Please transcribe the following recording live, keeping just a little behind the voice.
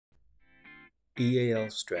EAL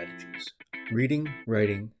Strategies: Reading,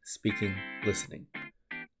 Writing, Speaking, Listening.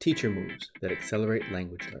 Teacher moves that accelerate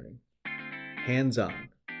language learning. Hands-on,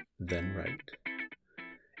 then write.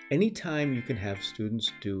 Anytime you can have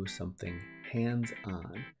students do something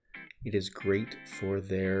hands-on, it is great for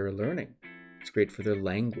their learning. It's great for their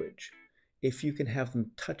language. If you can have them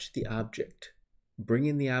touch the object, bring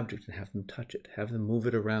in the object and have them touch it, have them move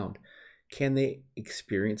it around. Can they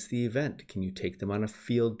experience the event? Can you take them on a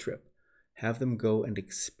field trip? Have them go and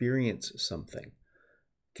experience something.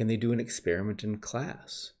 Can they do an experiment in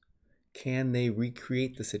class? Can they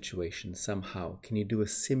recreate the situation somehow? Can you do a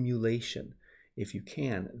simulation? If you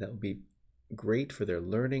can, that will be great for their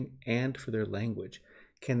learning and for their language.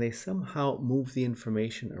 Can they somehow move the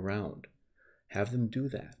information around? Have them do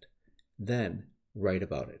that. Then write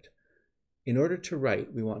about it. In order to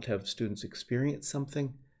write, we want to have students experience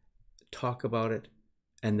something, talk about it,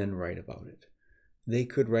 and then write about it. They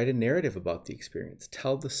could write a narrative about the experience,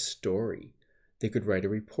 tell the story. They could write a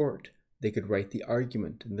report. They could write the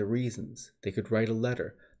argument and the reasons. They could write a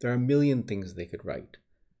letter. There are a million things they could write.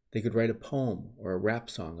 They could write a poem or a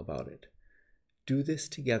rap song about it. Do this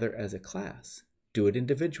together as a class. Do it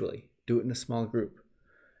individually. Do it in a small group.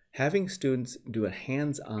 Having students do a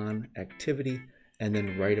hands-on activity and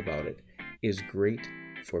then write about it is great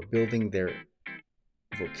for building their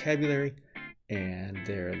vocabulary and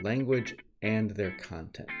their language and their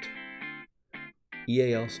content.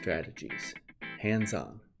 EAL Strategies: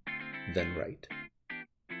 Hands-on, then write.